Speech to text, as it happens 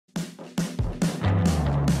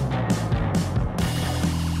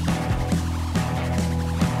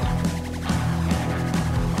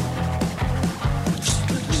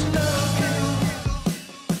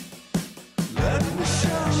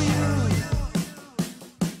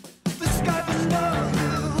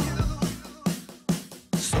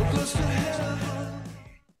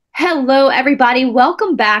Hello, everybody.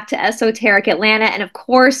 Welcome back to Esoteric Atlanta. And of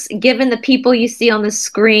course, given the people you see on the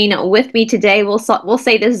screen with me today, we'll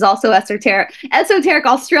say this is also Esoteric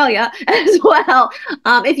Australia as well.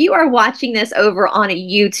 If you are watching this over on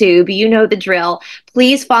YouTube, you know the drill.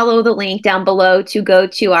 Please follow the link down below to go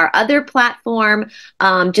to our other platform,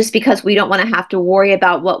 just because we don't want to have to worry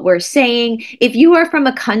about what we're saying. If you are from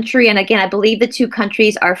a country, and again, I believe the two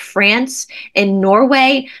countries are France and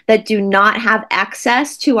Norway, that do not have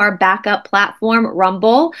access to our backup platform,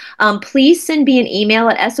 Rumble, please send me an email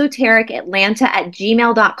at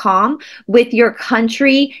esotericatlanta@gmail.com with your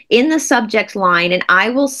country in the subject line, and I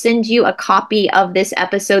will send you a copy of this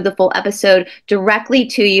episode, the full episode, directly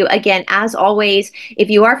to you. Again, as always,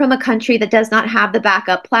 if you are from a country that does not have the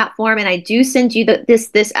backup platform, and I do send you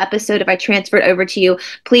this episode if I transfer it over to you,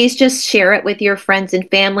 please just share it with your friends and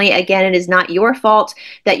family. Again, it is not your fault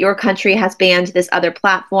that your country has banned this other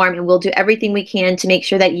platform, and we'll do everything we can to make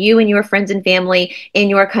sure that you and your friends and family in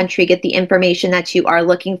your country get the information that you are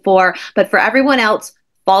looking for. But for everyone else,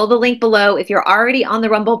 follow the link below. If you're already on the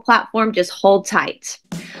Rumble platform, just hold tight.